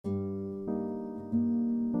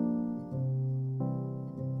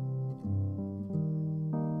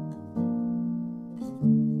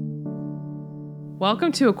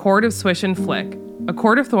Welcome to A Court of Swish and Flick, a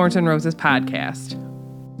Court of Thorns and Roses podcast.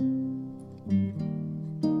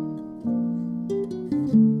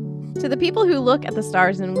 To the people who look at the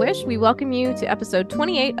stars and wish, we welcome you to episode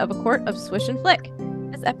 28 of A Court of Swish and Flick.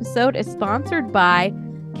 This episode is sponsored by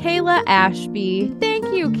Kayla Ashby. Thank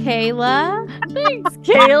you, Kayla. Thanks,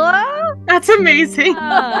 Kayla. That's amazing.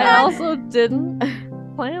 I also didn't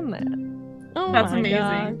plan that. Oh, That's my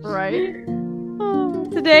amazing. gosh. Right?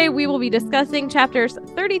 Today we will be discussing chapters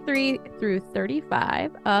 33 through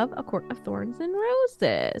 35 of A Court of Thorns and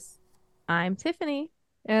Roses. I'm Tiffany.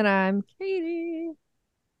 And I'm Katie.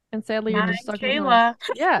 And sadly, you're I'm just stuck with Kayla. us.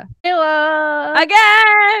 Yeah. Kayla!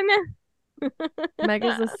 Again!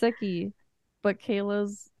 Mega's a sickie, but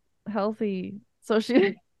Kayla's healthy. So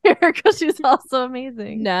she's here because she's also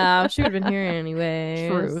amazing. No, she would have been here anyway.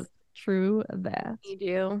 True that. You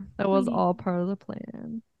do. That was all part of the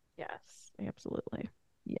plan. Yes, absolutely.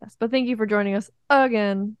 Yes. But thank you for joining us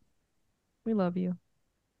again. We love you.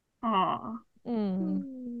 Aw. Oh,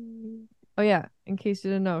 yeah. In case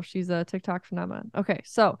you didn't know, she's a TikTok phenomenon. Okay.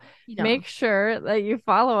 So You make sure that you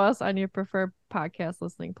follow us on your preferred podcast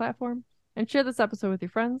listening platform and share this episode with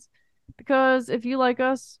your friends, because if you like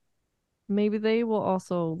us, maybe they will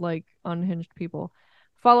also like unhinged people.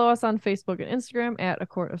 Follow us on Facebook and Instagram at A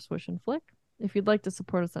Court of Swish and Flick. If you'd like to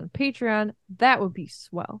support us on Patreon, that would be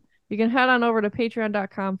swell. You can head on over to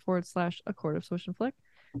patreon.com/A Court of Swish and Flick.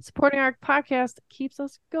 Supporting our podcast keeps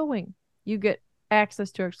us going. You get access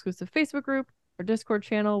to our exclusive Facebook group, our Discord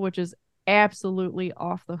channel, which is absolutely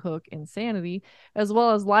off the hook insanity, as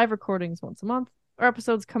well as live recordings once a month. Our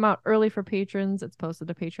episodes come out early for patrons. It's posted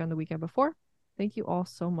to Patreon the weekend before. Thank you all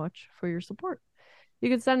so much for your support. You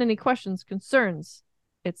can send any questions, concerns,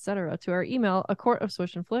 etc. to our email,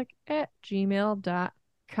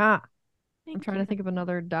 acourtofswishandflick@gmail.com. I'm trying to think of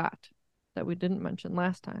another dot that we didn't mention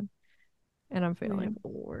last time, and I'm failing.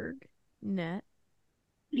 Org, net.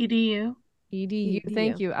 EDU. EDU.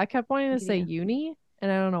 Thank you. I kept wanting to say EDU. uni,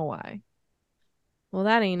 and I don't know why. Well,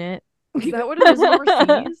 that ain't it. Is that what it is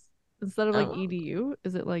overseas? Instead of like Oh. EDU,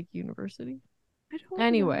 is it like university? I don't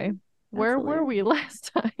Anyway, know. where That's were we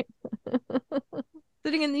last time?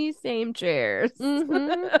 Sitting in these same chairs.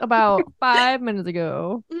 About 5 minutes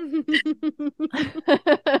ago.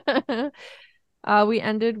 We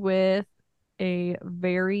ended with a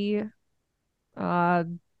very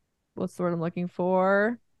what's the word I'm looking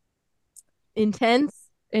for? Intense.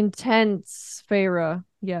 Farah.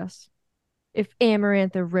 Yes. If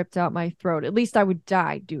Amarantha ripped out my throat, at least I would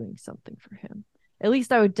die doing something for him. At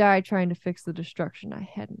least I would die trying to fix the destruction I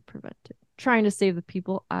hadn't prevented, trying to save the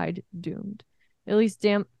people I'd doomed. At least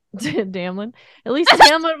Damlin. At least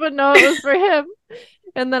Damlin would know it was for him,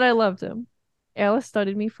 and that I loved him. Alice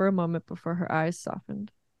studied me for a moment before her eyes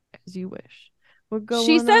softened. As you wish.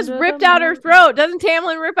 She says ripped out her throat. Doesn't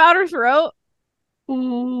Tamlin rip out her throat?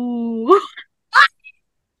 Ooh.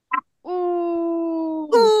 Ooh.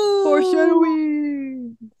 Ooh.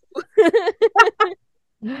 Foreshadowing.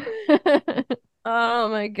 Oh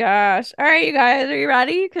my gosh. All right, you guys, are you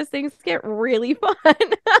ready? Because things get really fun.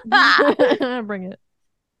 Bring it.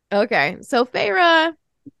 Okay, so Feyre,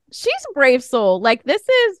 she's a brave soul. Like this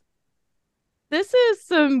is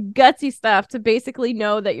some gutsy stuff to basically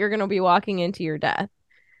know that you're gonna be walking into your death.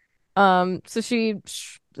 So she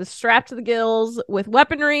is strapped to the gills with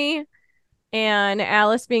weaponry, and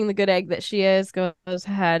Alice, being the good egg that she is, goes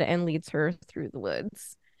ahead and leads her through the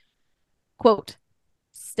woods. Quote,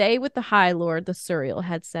 "Stay with the High Lord," the Suriel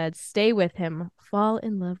had said. "Stay with him, fall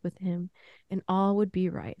in love with him, and all would be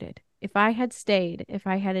righted. If I had stayed, if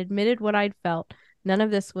I had admitted what I'd felt, none of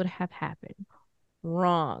this would have happened."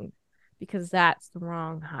 Wrong, because that's the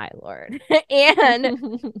wrong High Lord.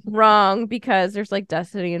 And wrong because there's like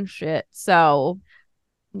destiny and shit. So,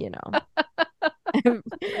 you know,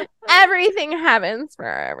 everything happens for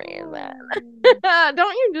a reason.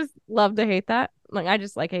 Don't you just love to hate that? Like, I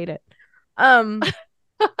just like hate it.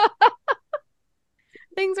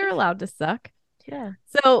 Things are allowed to suck. Yeah.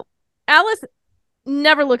 So Alice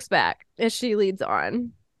never looks back as she leads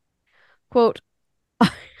on. Quote,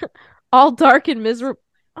 "All dark and miserable."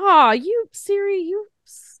 Aw, you, Siri, you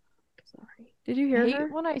suck. Sorry. Did you hear her?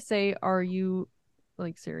 When I say, "Are you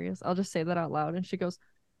like serious?" I'll just say that out loud, and she goes,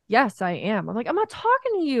 "Yes, I am." I'm like, "I'm not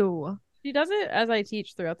talking to you." She does it as I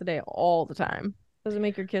teach throughout the day all the time. Does it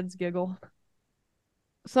make your kids giggle?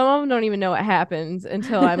 Some of them don't even know what happens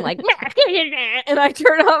until I'm like, and I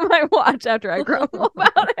turn on my watch after I grumble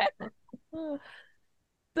about it.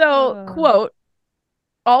 So, quote,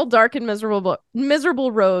 "All dark and miserable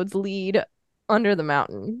roads lead under the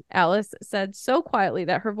mountain," Alice said so quietly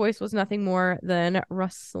that her voice was nothing more than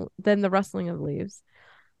the rustling of leaves.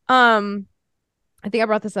 I think I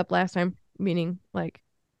brought this up last time, meaning like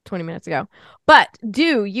 20 minutes ago. But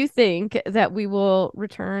do you think that we will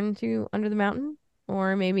return to Under the Mountain,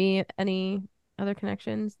 or maybe any other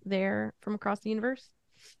connections there from across the universe?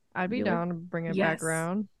 I'd be Bueller? down to bring it Yes. back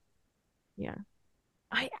around. Yeah.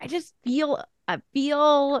 I just feel a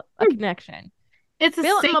connection. It's a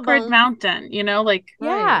Feel it in my sacred bones. mountain, you know, like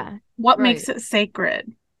Yeah. what Right. makes it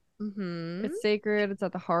sacred? Mm-hmm. It's sacred. It's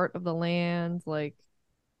at the heart of the land. Like,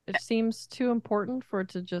 it seems too important for it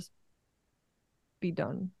to just be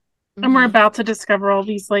done. And we're Mhm. about to discover all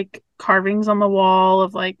these like carvings on the wall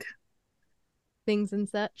of like, Things and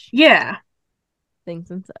such. yeah.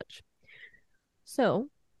 Things and such. So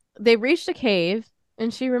they reached a cave,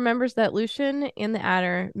 and she remembers that Lucian and the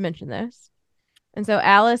Adder mentioned this. And so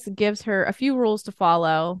Alice gives her a few rules to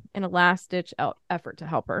follow in a last-ditch effort to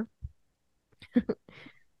help her.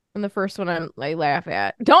 And the first one I laugh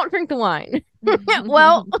at. Don't drink the wine.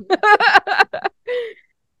 Well,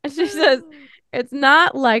 she says, it's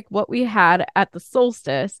not like what we had at the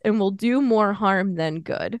solstice and will do more harm than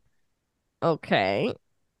good. Okay.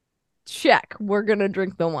 Check. We're going to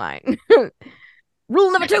drink the wine.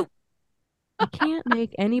 Rule number 2. You can't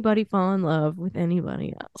make anybody fall in love with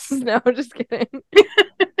anybody else. No, just kidding.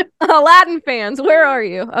 Aladdin fans, where are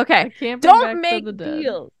you? I Okay. can't bring Don't back make the dead.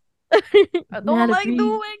 deals. I Not don't a like big-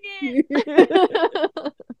 doing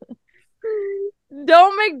it.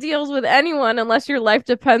 Don't make deals with anyone unless your life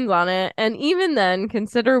depends on it. And even then,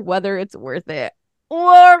 consider whether it's worth it.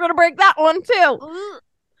 We're going to break that one too.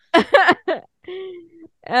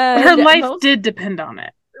 And Her life most- did depend on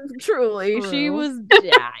it. Truly, she True. was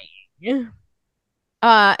dying.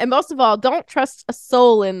 And most of all, don't trust a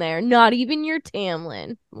soul in there, not even your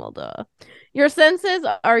Tamlin. Well, duh. Your senses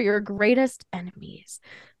are your greatest enemies.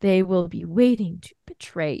 They will be waiting to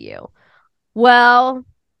betray you. Well,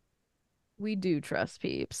 we do trust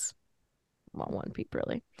peeps. Well, one peep,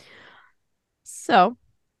 really. So,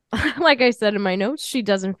 like I said in my notes, she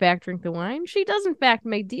does in fact drink the wine. She does in fact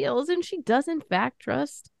make deals, and she does in fact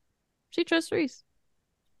trust. She trusts Reese.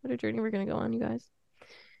 What a journey we're gonna go on, you guys.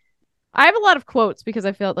 I have a lot of quotes because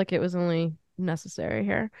I felt like it was only necessary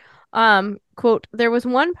here. Quote, there was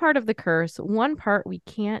one part of the curse, one part we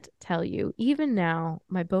can't tell you. Even now,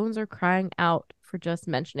 my bones are crying out for just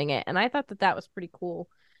mentioning it. And I thought that was pretty cool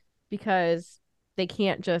because they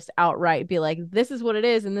can't just outright be like, this is what it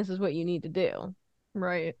is and this is what you need to do.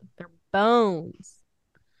 Right. Their bones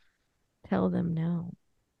tell them no.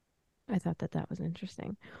 I thought that was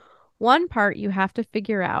interesting. One part you have to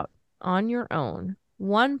figure out on your own.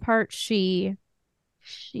 One part she,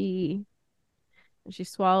 and she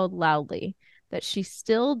swallowed loudly, that she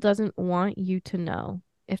still doesn't want you to know.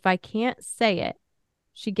 If I can't say it,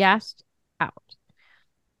 she gasped out.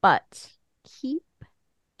 But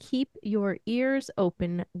keep your ears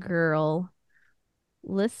open, girl.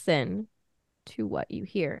 Listen to what you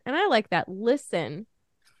hear. And I like that. Listen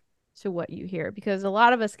to what you hear, because a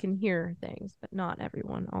lot of us can hear things, but not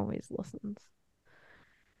everyone always listens.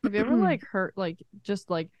 Have you ever like heard just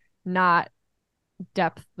not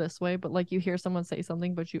depth this way, but like you hear someone say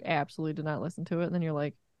something, but you absolutely did not listen to it, and then you're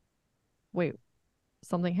like, wait,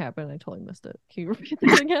 something happened. I totally missed it. Can you repeat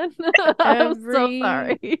that again? I'm so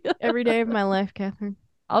sorry. Every day of my life, Catherine.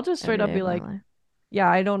 I'll just straight Every up day be of my like, life. yeah,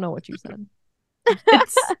 I don't know what you said.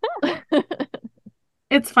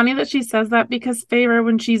 It's funny that she says that because Feyre,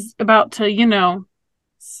 when she's about to, you know,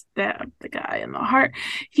 stab the guy in the heart,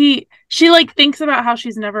 she like thinks about how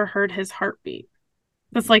she's never heard his heartbeat.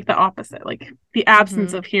 That's like the opposite, like the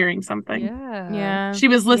absence Mhm. of hearing something. Yeah. She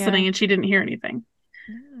was listening Yeah. and she didn't hear anything.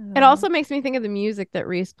 It also makes me think of the music that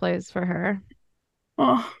Reese plays for her.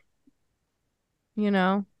 Oh, You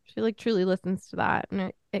know, she like truly listens to that,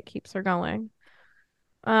 and it keeps her going.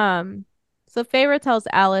 So Feyre tells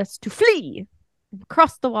Alice to flee,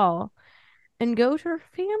 cross the wall, and go to her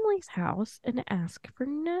family's house and ask for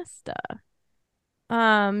Nesta.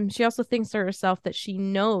 She also thinks to herself that she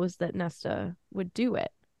knows that Nesta would do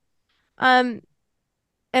it. And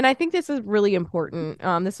I think this is really important.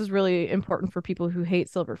 This is really important for people who hate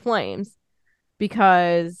Silver Flames,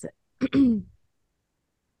 because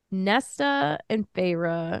Nesta and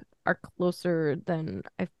Feyre are closer than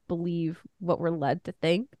I believe what we're led to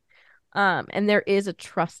think. And there is a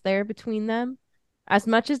trust there between them. As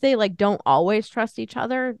much as they like don't always trust each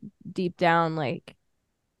other, deep down, like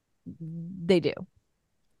they do.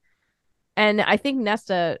 And I think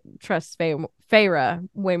Nesta trusts Feyre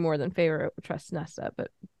way more than Feyre trusts Nesta, but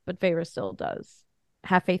Feyre still does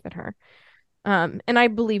have faith in her. And I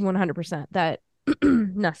believe 100% that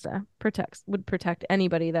Nesta would protect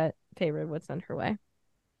anybody that Feyre would send her way.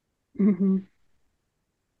 mm-hmm.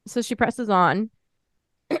 So she presses on,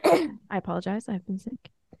 I apologize. I've been sick.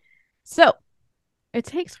 So it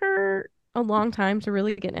takes her a long time to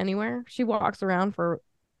really get anywhere. She walks around for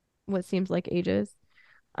what seems like ages.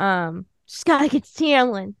 She's gotta get to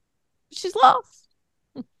Tamlin. She's lost.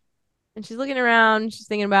 And she's looking around, she's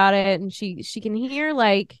thinking about it, and she can hear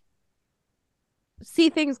see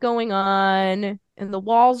things going on, and the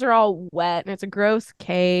walls are all wet, and it's a gross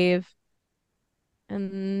cave.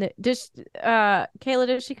 And just Kayla,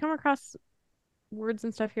 did she come across words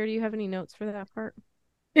and stuff here? Do you have any notes for that part?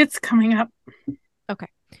 It's coming up. Okay.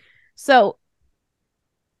 So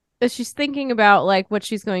as she's thinking about what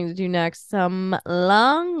she's going to do next, some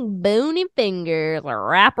long bony fingers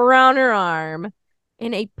wrap around her arm,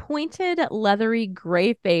 and a pointed leathery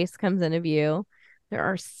gray face comes into view. There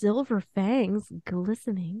are silver fangs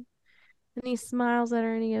glistening, and he smiles at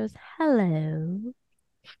her and he goes, "Hello."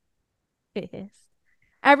 Hiss.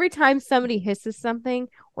 Every time somebody hisses something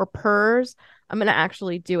or purrs, I'm gonna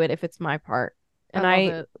actually do it if it's my part, and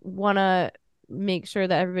I want to make sure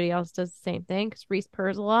that everybody else does the same thing because Reese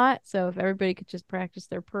purrs a lot. So if everybody could just practice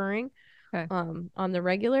their purring, Okay. on the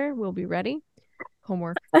regular, we'll be ready.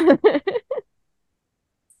 Homework.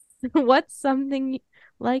 What's something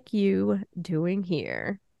like you doing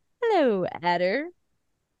here? Hello, Adder.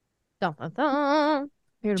 Dun, dun, dun.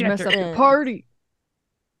 Here to Chapter mess up the ends. party.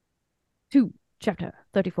 2, chapter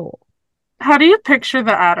 34. How do you picture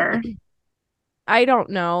the adder? I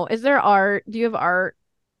don't know. Is there art? Do you have art?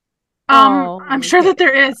 I'm sure okay. that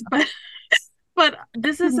there is, but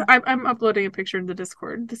this is I'm uploading a picture in the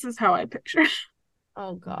Discord. This is how I picture.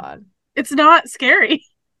 Oh God. It's not scary.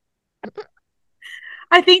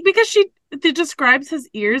 I think because she describes his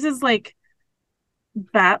ears as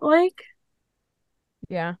bat-like.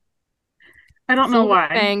 Yeah. I don't know Silver why.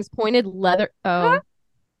 fangs, pointed leather. Oh.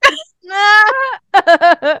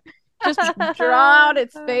 Just draw out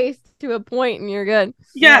its face to a point and you're good.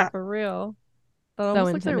 Yeah. For real. That So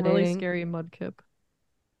almost looks like a really intimidating. scary mudkip.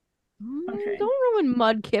 Okay. Don't ruin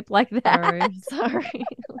Mudkip like that. Sorry.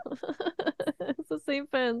 It's the same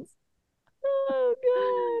fence. Oh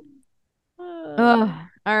God.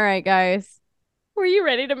 All right, guys. Were you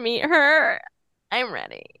ready to meet her? I'm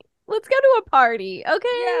ready. Let's go to a party,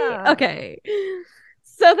 okay? Yeah. Okay.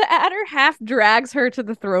 So the adder half drags her to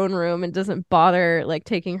the throne room and doesn't bother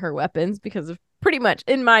taking her weapons because of pretty much,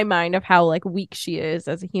 in my mind, of how weak she is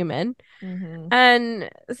as a human. Mm-hmm. And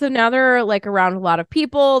so now they're around a lot of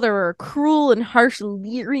people. There were cruel and harsh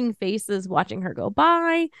leering faces watching her go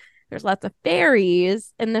by. There's lots of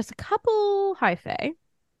fairies, and there's a couple high fae.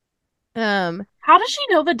 How does she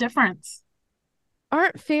know the difference?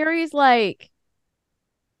 Aren't fairies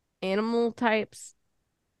animal types?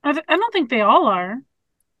 I don't think they all are.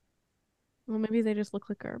 Well, maybe they just look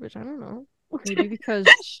like garbage. I don't know. Maybe because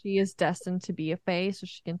she is destined to be a fae, so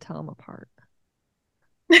she can tell them apart.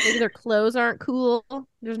 Maybe their clothes aren't cool.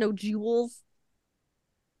 There's no jewels.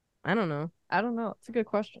 I don't know. I don't know. It's a good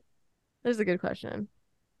question. That's a good question.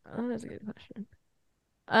 That's a good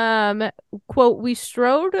question. Quote, we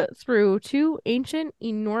strode through 2 ancient,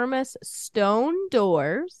 enormous stone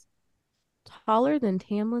doors, taller than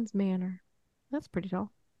Tamlin's Manor. That's pretty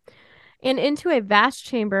tall. And into a vast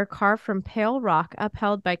chamber carved from pale rock,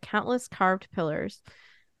 upheld by countless carved pillars.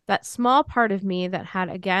 That small part of me that had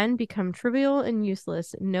again become trivial and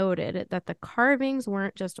useless noted that the carvings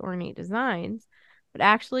weren't just ornate designs, but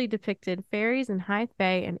actually depicted fairies and high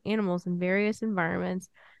fae and animals in various environments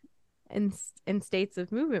and states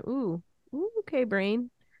of movement. Ooh, okay,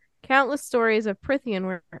 brain. Countless stories of Prithian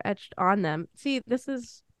were etched on them. See, this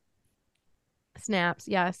is snaps.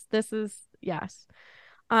 Yes, this is yes.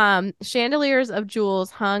 Chandeliers of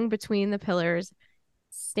jewels hung between the pillars,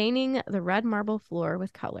 staining the red marble floor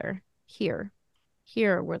with color. Here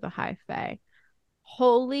were the high fae.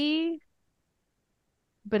 Holy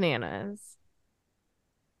bananas.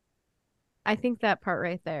 I think that part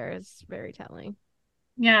right there is very telling.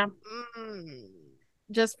 Yeah.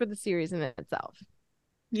 Just for the series in itself.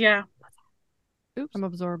 Yeah. Oops. I'm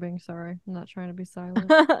absorbing. Sorry. I'm not trying to be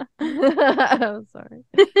silent. I'm sorry.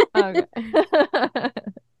 Okay.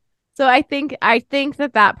 So I think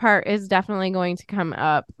that part is definitely going to come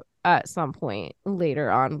up at some point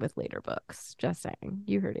later on with later books. Just saying.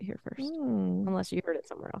 You heard it here first. Unless you heard it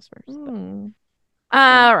somewhere else first.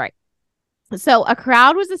 All right. So a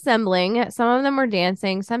crowd was assembling. Some of them were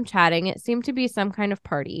dancing, some chatting. It seemed to be some kind of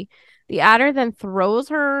party. The adder then throws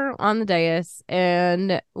her on the dais,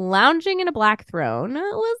 and lounging in a black throne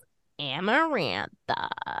was Amarantha.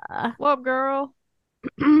 What up, girl?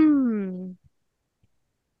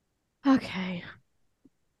 Okay.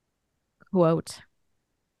 Quote.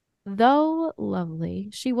 Though lovely,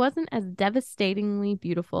 she wasn't as devastatingly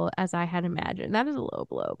beautiful as I had imagined. That is a low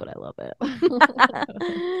blow, but I love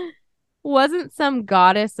it. Wasn't some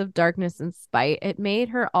goddess of darkness and spite. It made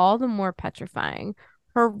her all the more petrifying.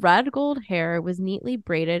 Her red gold hair was neatly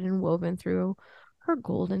braided and woven through her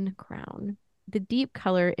golden crown, the deep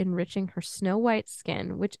color enriching her snow white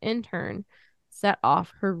skin, which in turn set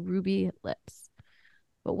off her ruby lips.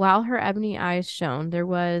 But while her ebony eyes shone, there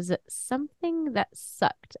was something that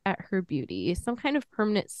sucked at her beauty, some kind of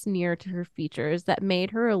permanent sneer to her features that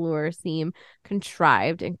made her allure seem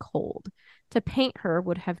contrived and cold. To paint her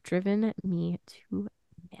would have driven me to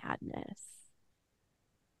madness.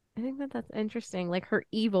 I think that that's interesting. Like her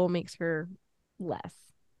evil makes her less.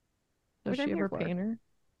 Does Which I'm she here ever for. paint her?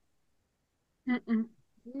 Mm-mm.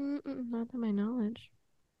 Not to my knowledge.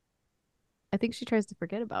 I think she tries to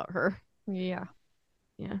forget about her. Yeah.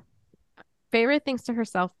 Yeah. Feyre thinks to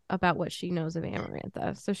herself about what she knows of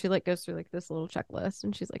Amarantha. So she like goes through like this little checklist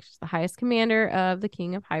and she's like, she's the highest commander of the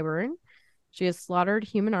King of Hybern. She has slaughtered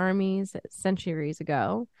human armies centuries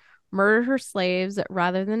ago, murdered her slaves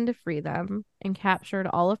rather than to free them, and captured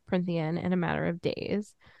all of Prythian in a matter of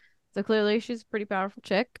days. So clearly she's a pretty powerful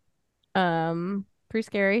chick. Pretty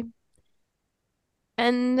scary.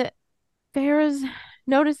 And Feyre's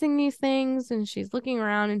noticing these things and she's looking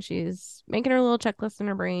around and she's making her little checklist in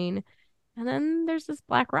her brain. And then there's this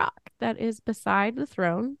black rock that is beside the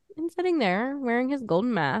throne and sitting there wearing his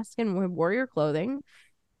golden mask and warrior clothing.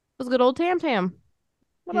 It was good old Tam Tam.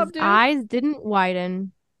 What His up, dude? eyes didn't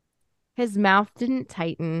widen. His mouth didn't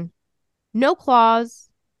tighten. No claws.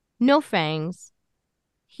 No fangs.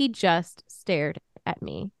 He just stared at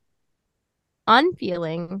me.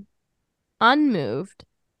 Unfeeling. Unmoved.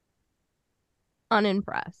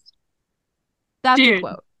 Unimpressed. That's a Dude.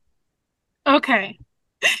 quote. Okay.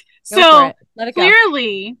 Go for So it. Let it go.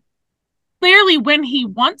 clearly, when he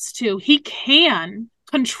wants to, he can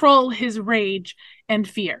control his rage and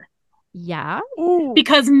fear. Yeah. Ooh.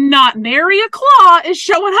 Because not nary a claw is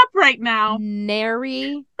showing up right now.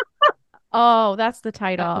 Nary. Oh, that's the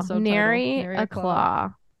title. Episode title. Nary Nary a a claw. claw.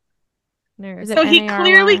 Nary. Is it So he NARY?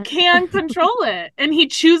 clearly can control it, and he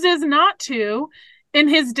chooses not to in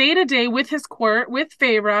his day-to-day with his court, with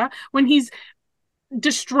Feyre, when he's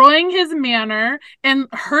destroying his manor and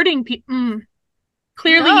hurting people.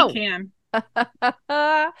 Clearly No. he can.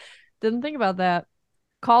 Didn't think about that.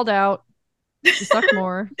 Called out. You suck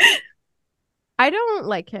more. I don't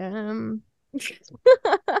like him.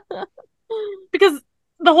 Because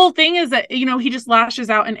the whole thing is that, he just lashes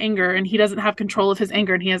out in anger and he doesn't have control of his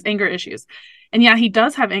anger and he has anger issues. And yeah, he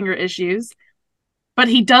does have anger issues, but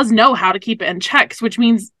he does know how to keep it in checks, which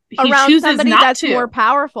means he Around chooses somebody not that's to. more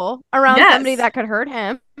powerful. Around Yes. somebody that could hurt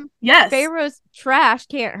him. Yes. Pharaoh's trash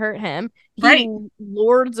can't hurt him. He Right.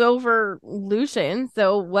 lords over Lucian,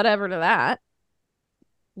 so whatever to that.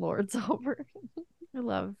 Lords over. I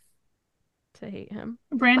love to hate him.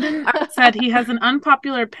 Brandon said he has an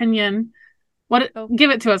unpopular opinion. Oh.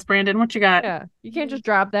 Give it to us, Brandon. What you got? Yeah. You can't just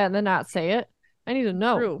drop that and then not say it. I need to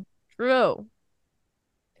know. True.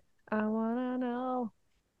 I wanna know.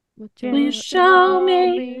 What Will you show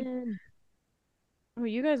me? Oh,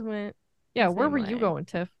 you guys went. Yeah, the where same were you way. going,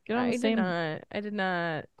 Tiff? Get on the same I did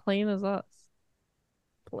not plane as us.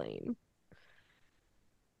 plane.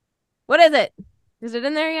 What is it? Is it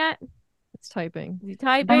in there yet? It's typing. Is he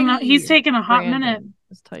I typing? don't know. He's taking a hot Brandon minute.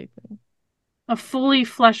 is typing. A fully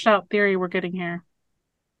fleshed out theory we're getting here.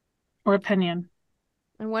 Or opinion.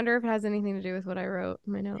 I wonder if it has anything to do with what I wrote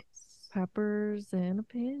in my notes. Peppers and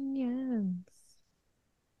opinions.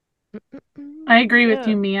 I agree with Yeah.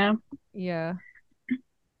 you, Mia. Yeah.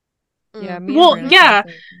 Mm. Yeah. Me Well, and Brandon yeah. said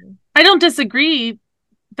the same thing. I don't disagree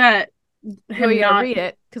that him Oh, yeah, not read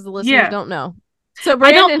it because the listeners Yeah. don't know. So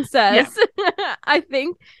I don't- Brandon says, I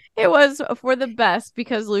think it was for the best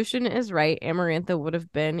because Lucian is right. Amarantha would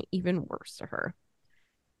have been even worse to her.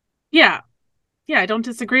 Yeah. Yeah, I don't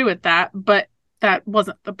disagree with that, but that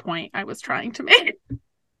wasn't the point I was trying to make.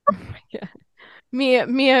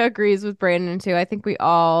 Mia agrees with Brandon too. I think we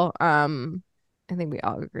all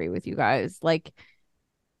agree with you guys. Like,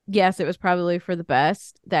 yes, it was probably for the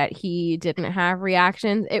best that he didn't have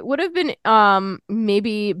reactions. It would have been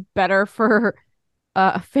maybe better for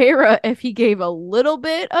Feyre if he gave a little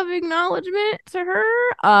bit of acknowledgement to her.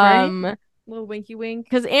 Right. Little winky wink.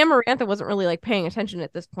 Because Amarantha wasn't really like paying attention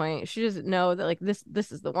at this point. She doesn't know that like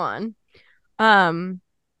this is the one.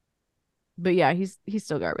 But yeah, he's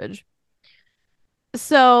still garbage.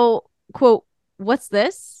 So, quote, what's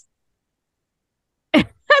this?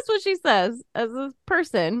 That's what she says as a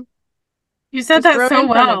person. You said just that thrown so in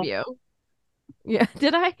front of well. you. Yeah,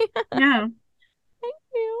 did I? Yeah. Thank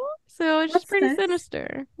you. So it's What's just pretty this?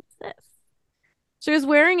 sinister. What's She was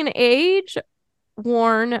wearing an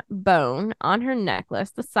age-worn bone on her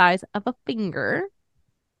necklace the size of a finger.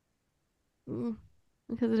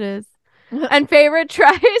 Because it is. And Feyre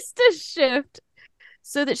tries to shift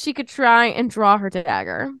so that she could try and draw her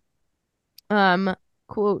dagger.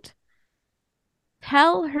 Quote,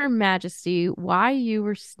 tell her majesty why you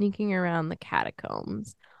were sneaking around the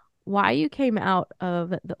catacombs, why you came out of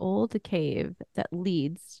the old cave that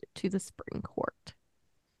leads to the spring court.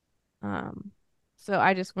 So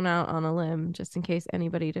I just went out on a limb just in case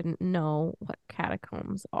anybody didn't know what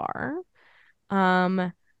catacombs are.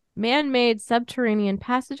 Man-made subterranean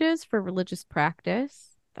passages for religious practice.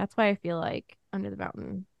 That's why I feel like Under the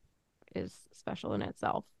Mountain is special in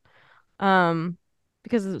itself.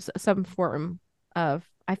 Because it's some form of,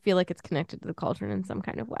 I feel like it's connected to the cauldron in some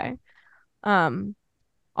kind of way.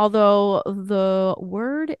 Although the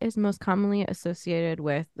word is most commonly associated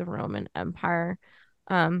with the Roman Empire.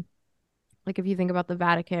 Like if you think about the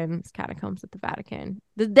Vatican, it's catacombs at the Vatican.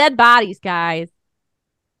 The dead bodies, guys.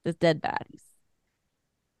 There's dead bodies.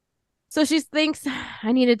 So she thinks,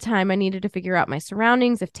 I needed time. I needed to figure out my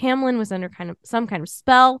surroundings. If Tamlin was under some kind of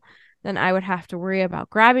spell, then I would have to worry about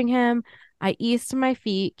grabbing him. I eased to my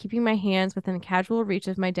feet, keeping my hands within casual reach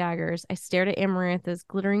of my daggers. I stared at Amarantha's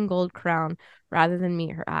glittering gold crown rather than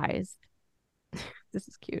meet her eyes. This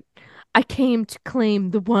is cute. I came to claim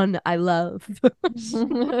the one I love.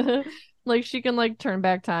 Like she can like turn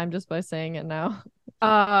back time just by saying it now.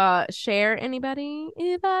 Share anybody?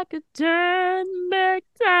 If I could turn back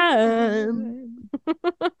time.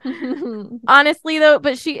 Honestly though,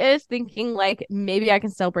 but she is thinking like maybe I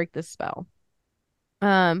can still break this spell.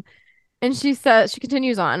 And she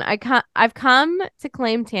continues on. I've come to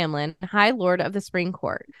claim Tamlin, High Lord of the Spring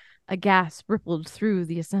Court. A gasp rippled through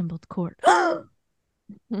the assembled court. But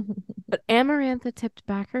Amarantha tipped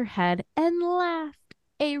back her head and laughed.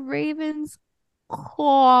 A raven's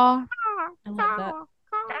caw. I love that.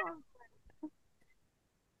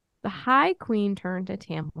 The High Queen turned to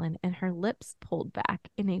Tamlin and her lips pulled back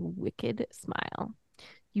in a wicked smile.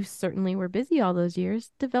 You certainly were busy all those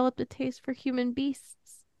years. Developed a taste for human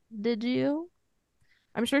beasts, did you?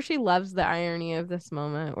 I'm sure she loves the irony of this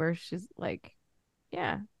moment where she's like,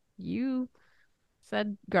 yeah, you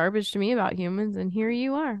said garbage to me about humans and here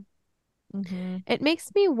you are. Mm-hmm. It makes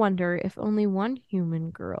me wonder if only one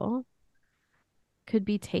human girl could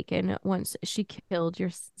be taken once she killed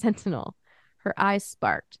your sentinel. Her eyes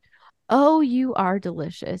sparked. Oh, you are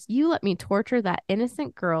delicious. You let me torture that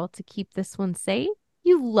innocent girl to keep this one safe?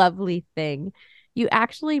 You lovely thing. You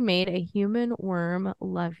actually made a human worm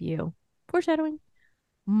love you. Foreshadowing.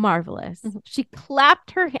 Marvelous. She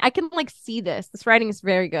clapped her. I can like see this. This writing is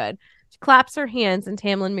very good. She claps her hands and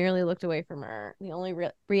Tamlin merely looked away from her. The only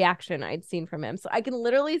reaction I'd seen from him. So I can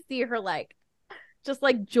literally see her like just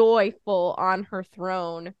like joyful on her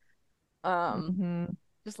throne.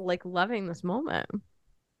 Just like loving this moment.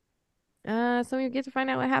 So we get to find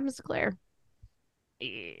out what happens to Claire.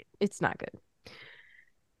 It's not good.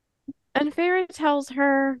 And Feyre tells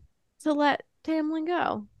her to let Tamlin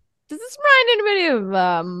go. Does this remind anybody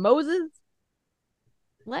of Moses?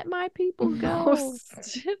 Let my people go.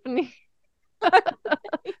 Tiffany.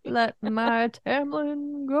 Let my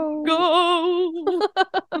Tamlin go.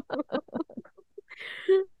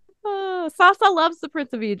 Sasa loves the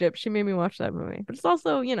Prince of Egypt. She made me watch that movie. But it's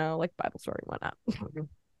also, you know, like Bible story and whatnot.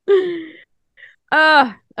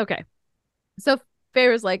 Okay. So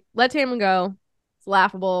Feyre's like, let Tamlin go. It's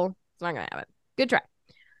laughable. It's not gonna happen. Good try.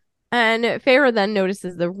 And Feyre then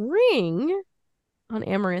notices the ring on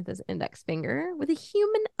Amarantha's index finger with a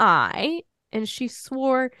human eye, and she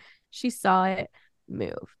swore she saw it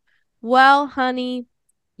move. Well, honey,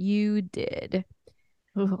 you did.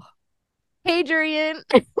 Ugh. Hey, Jurian.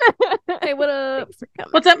 Hey, what up?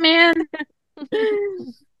 What's up, man?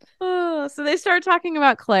 So they start talking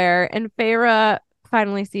about Claire, and Feyre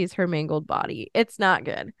finally sees her mangled body. It's not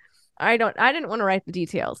good. I didn't want to write the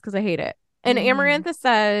details because I hate it. And Amarantha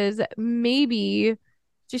says maybe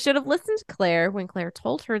she should have listened to Claire when Claire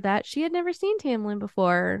told her that she had never seen Tamlin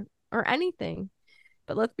before or anything.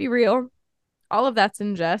 But let's be real. All of that's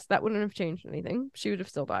in jest. That wouldn't have changed anything. She would have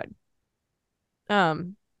still died.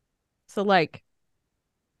 So like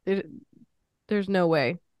there's no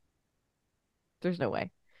way. There's no way.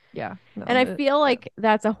 Yeah. No, and I feel like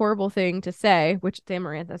that's a horrible thing to say, which it's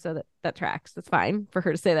Amarantha, so that tracks. That's fine for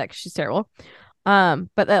her to say that because she's terrible. But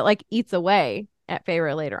that like eats away at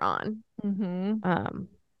Feyre later on.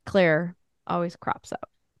 Claire always crops up.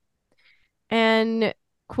 And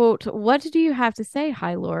quote, what do you have to say,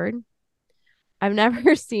 High Lord? I've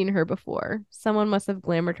never seen her before. Someone must have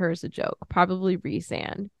glamored her as a joke, probably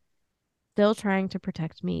Rhysand. still trying to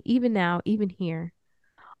protect me, even now, even here.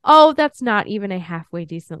 Oh, that's not even a halfway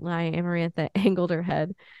decent lie. Amarantha angled her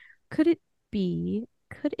head. Could it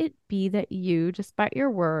could it be that you, despite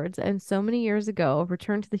your words and so many years ago,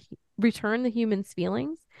 return the human's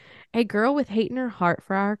feelings? A girl with hate in her heart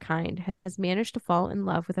for our kind has managed to fall in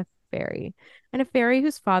love with a fairy, and a fairy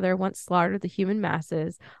whose father once slaughtered the human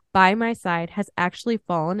masses by my side has actually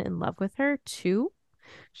fallen in love with her too.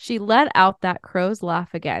 She let out that crow's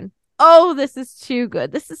laugh again. Oh, this is too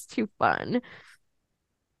good. This is too fun.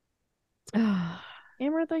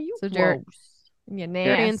 Amarantha, you So gross. You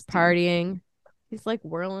Durian's nasty. partying. He's like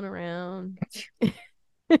whirling around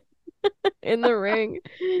in the ring.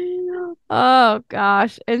 Oh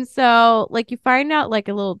gosh. And so like you find out like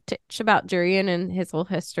a little titch about Durian and his whole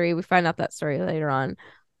history. We find out that story later on.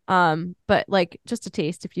 But like just a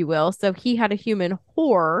taste, if you will. So he had a human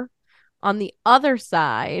whore on the other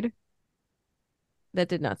side that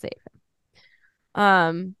did not save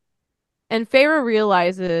him. And Feyre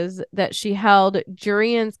realizes that she held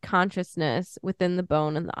Durian's consciousness within the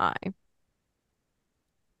bone in the eye.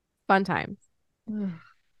 Fun times.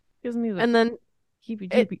 Gives me the And then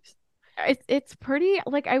heebie-jeebies. it's pretty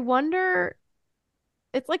like I wonder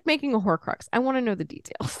it's like making a Horcrux. I want to know the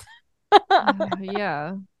details.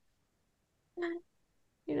 Yeah.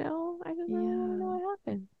 You know, I don't Yeah. know what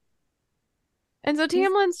happened. And so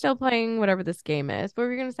Tamlin's still playing whatever this game is. What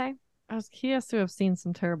were you gonna say? He has to have seen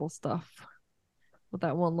some terrible stuff with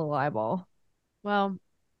that one little eyeball. Well,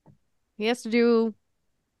 he has to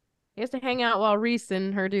hang out while Reese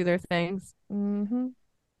and her do their things. Mm-hmm.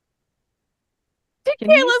 Did Can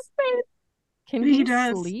he Caleb say Can He he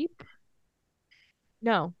does. sleep?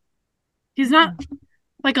 no? He's not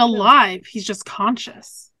like alive. He's just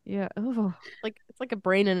conscious. Yeah. Oh. Like it's like a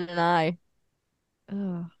brain and an eye.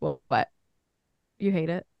 Ugh. Well, what? You hate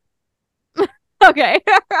it? Okay.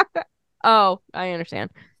 Oh, I understand.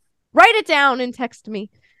 Write it down and text me.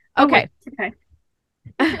 Okay.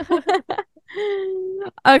 Oh, okay.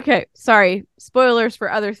 Okay. Sorry. Spoilers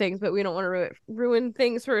for other things, but we don't want to ruin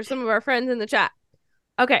things for some of our friends in the chat.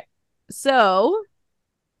 Okay. So,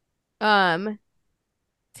 Tamlin's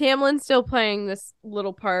still playing this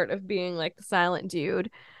little part of being like the silent dude,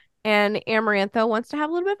 and Amarantha wants to have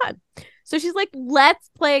a little bit of fun. So she's like, let's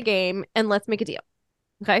play a game and let's make a deal.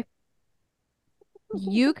 Okay.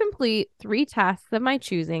 You complete 3 tasks of my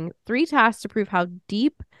choosing, 3 tasks to prove how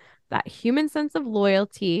deep that human sense of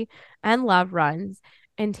loyalty and love runs,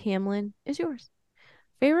 and Tamlin is yours.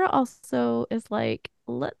 Feyre also is like,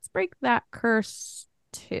 let's break that curse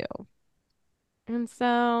too. And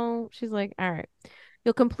so she's like, all right,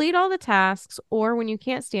 you'll complete all the tasks, or when you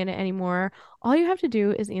can't stand it anymore, all you have to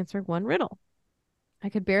do is answer one riddle. I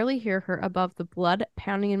could barely hear her above the blood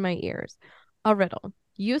pounding in my ears. A riddle.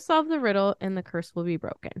 You solve the riddle and the curse will be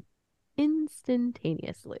broken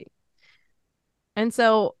instantaneously. And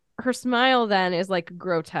so her smile then is like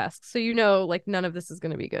grotesque. So you know, like none of this is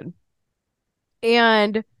going to be good.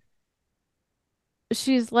 And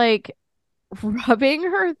she's like rubbing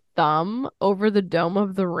her thumb over the dome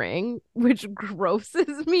of the ring, which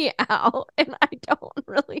grosses me out. And I don't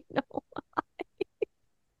really know.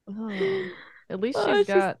 Oh. At least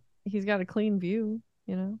he's got a clean view,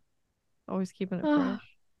 you know. Always keeping it fresh.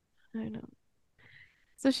 I know.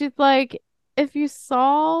 So she's like, if you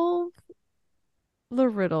solve the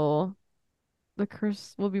riddle, the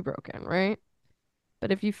curse will be broken, right?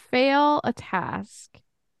 But if you fail a task,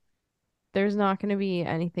 there's not going to be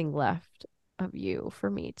anything left of you for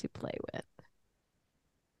me to play with.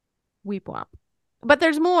 Weep womp. But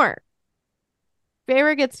there's more.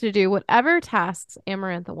 Feyre gets to do whatever tasks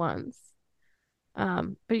Amarantha wants.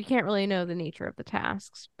 But you can't really know the nature of the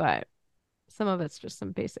tasks, but some of it's just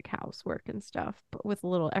some basic housework and stuff, but with a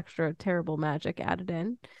little extra terrible magic added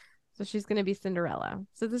in. So she's going to be Cinderella.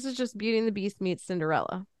 So this is just Beauty and the Beast meets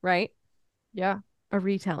Cinderella, right? Yeah. A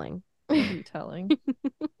retelling. With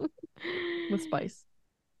spice.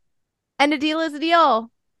 And a deal is a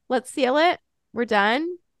deal. Let's seal it. We're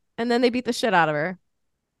done. And then they beat the shit out of her.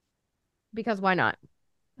 Because why not?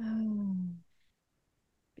 Because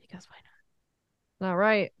why not? Not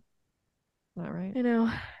right. Not right. You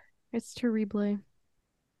know, it's terrible.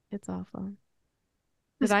 It's awful.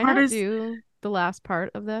 This Did I part not is do the last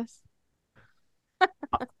part of this?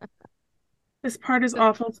 this part is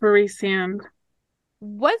awful for Rhysand.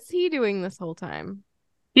 What's he doing this whole time?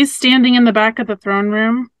 He's standing in the back of the throne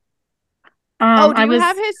room. Do you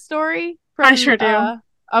have his story? I sure do.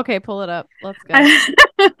 Okay, pull it up. Let's go.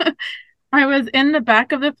 I was in the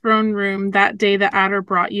back of the throne room that day that Adder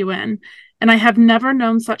brought you in, and I have never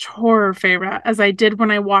known such horror, Feyre, as I did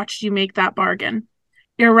when I watched you make that bargain.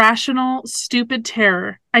 Irrational, stupid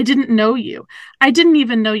terror. I didn't know you. I didn't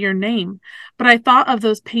even know your name. But I thought of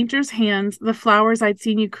those painter's hands, the flowers I'd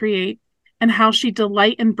seen you create, and how she'd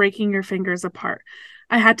delight in breaking your fingers apart.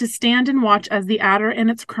 I had to stand and watch as the adder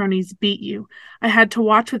and its cronies beat you. I had to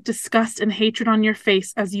watch with disgust and hatred on your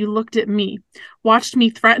face as you looked at me, watched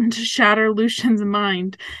me threaten to shatter Lucian's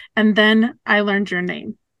mind, and then I learned your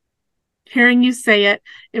name. Hearing you say it,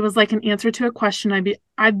 it was like an answer to a question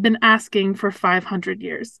I've been asking for 500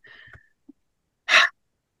 years.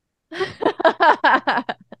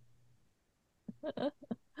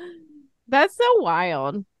 That's so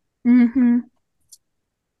wild. Mm-hmm.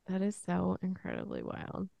 That is so incredibly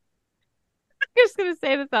wild. I'm just gonna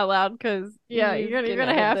say this out loud because Yeah, you're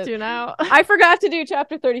gonna have to now. I forgot to do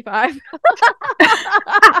chapter 35.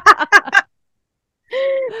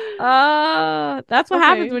 That's what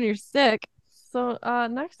happens Okay. when you're sick. So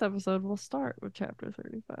next episode we'll start with chapter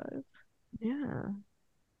 35. Yeah.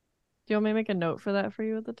 Do you want me to make a note for that for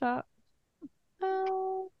you at the top?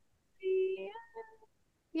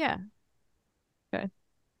 Yeah. Okay.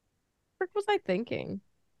 What was I thinking?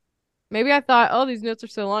 Maybe I thought, oh, these notes are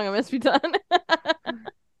so long, I must be done.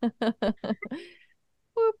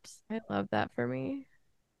 Whoops. I love that for me.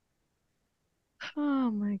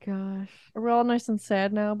 Oh my gosh. Are we all nice and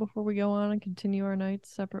sad now before we go on and continue our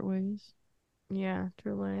nights separate ways? Yeah,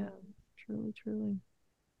 truly. Yeah, truly, truly.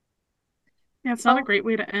 Yeah, it's not a great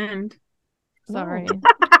way to end. Sorry. No.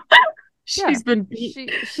 She's been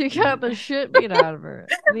beat. She got the shit beat out of her.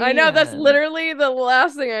 I know, that's The end. literally the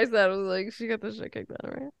last thing I said. Was like, she got the shit kicked out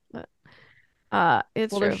of her. But,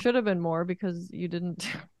 it's Well, true. there should have been more because you didn't do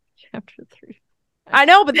chapter 3. I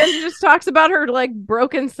know, but then she just talks about her like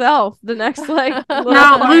broken self. The next like little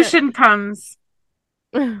Now part. Lucian comes.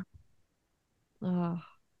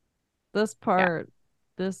 This part,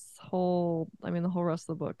 this whole, the whole rest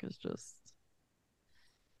of the book is just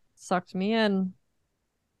sucked me in.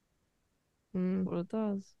 What it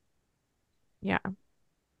does. Yeah.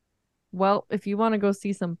 Well, if you want to go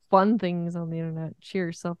see some fun things on the internet, cheer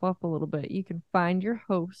yourself up a little bit, you can find your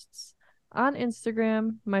hosts on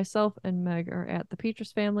Instagram. Myself and Meg are at the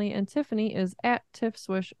Petrus Family, and Tiffany is at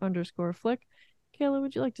tiffswish_flick. Kayla,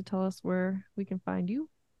 would you like to tell us where we can find you?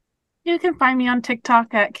 You can find me on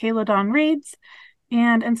TikTok at Kayla Dawn Reads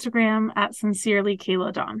and Instagram at Sincerely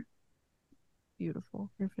Kayla Dawn.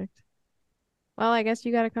 Beautiful. Perfect. Well, I guess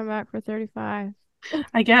you got to come back for 35.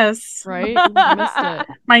 I guess. Right? You missed it.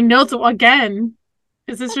 My notes again.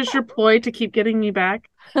 Is this just your ploy to keep getting me back?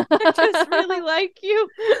 I just really like you.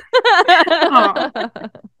 Aw.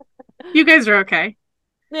 You guys are okay.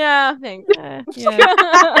 Yeah, thanks.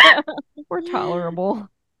 Yeah. We're tolerable.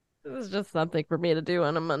 This is just something for me to do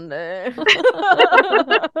on a Monday.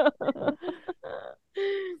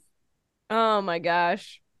 Oh my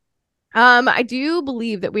gosh. I do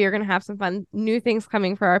believe that we are going to have some fun new things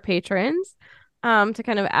coming for our patrons to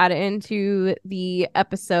kind of add into the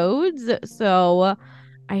episodes. So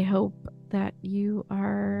I hope that you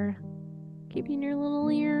are keeping your little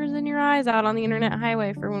ears and your eyes out on the internet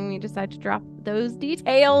highway for when we decide to drop those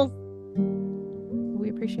details. We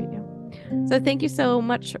appreciate you. So thank you so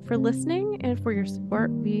much for listening and for your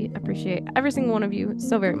support. We appreciate every single one of you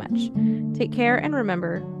so very much. Take care, and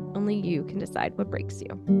remember, only you can decide what breaks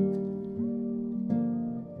you.